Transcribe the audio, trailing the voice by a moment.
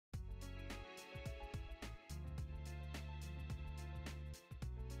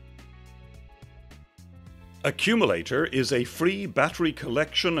Accumulator is a free battery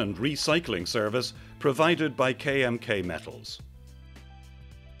collection and recycling service provided by KMK Metals.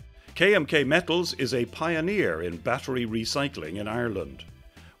 KMK Metals is a pioneer in battery recycling in Ireland.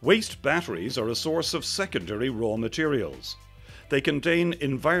 Waste batteries are a source of secondary raw materials. They contain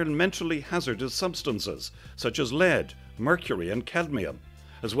environmentally hazardous substances such as lead, mercury and cadmium,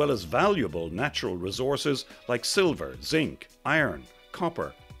 as well as valuable natural resources like silver, zinc, iron,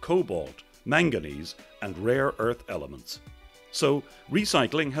 copper, cobalt, manganese and rare earth elements. So,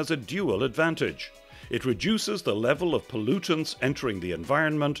 recycling has a dual advantage. It reduces the level of pollutants entering the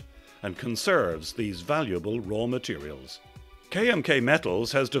environment and conserves these valuable raw materials. KMK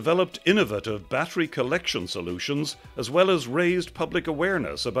Metals has developed innovative battery collection solutions as well as raised public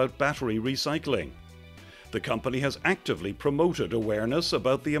awareness about battery recycling. The company has actively promoted awareness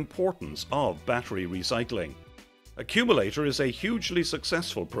about the importance of battery recycling. Accumulator is a hugely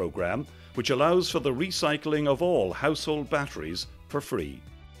successful program which allows for the recycling of all household batteries for free.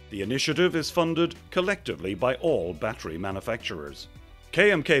 The initiative is funded collectively by all battery manufacturers.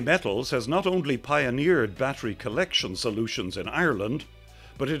 KMK Metals has not only pioneered battery collection solutions in Ireland,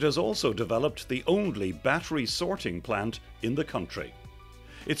 but it has also developed the only battery sorting plant in the country.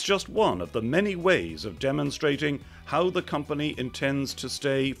 It's just one of the many ways of demonstrating how the company intends to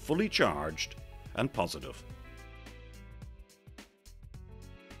stay fully charged and positive.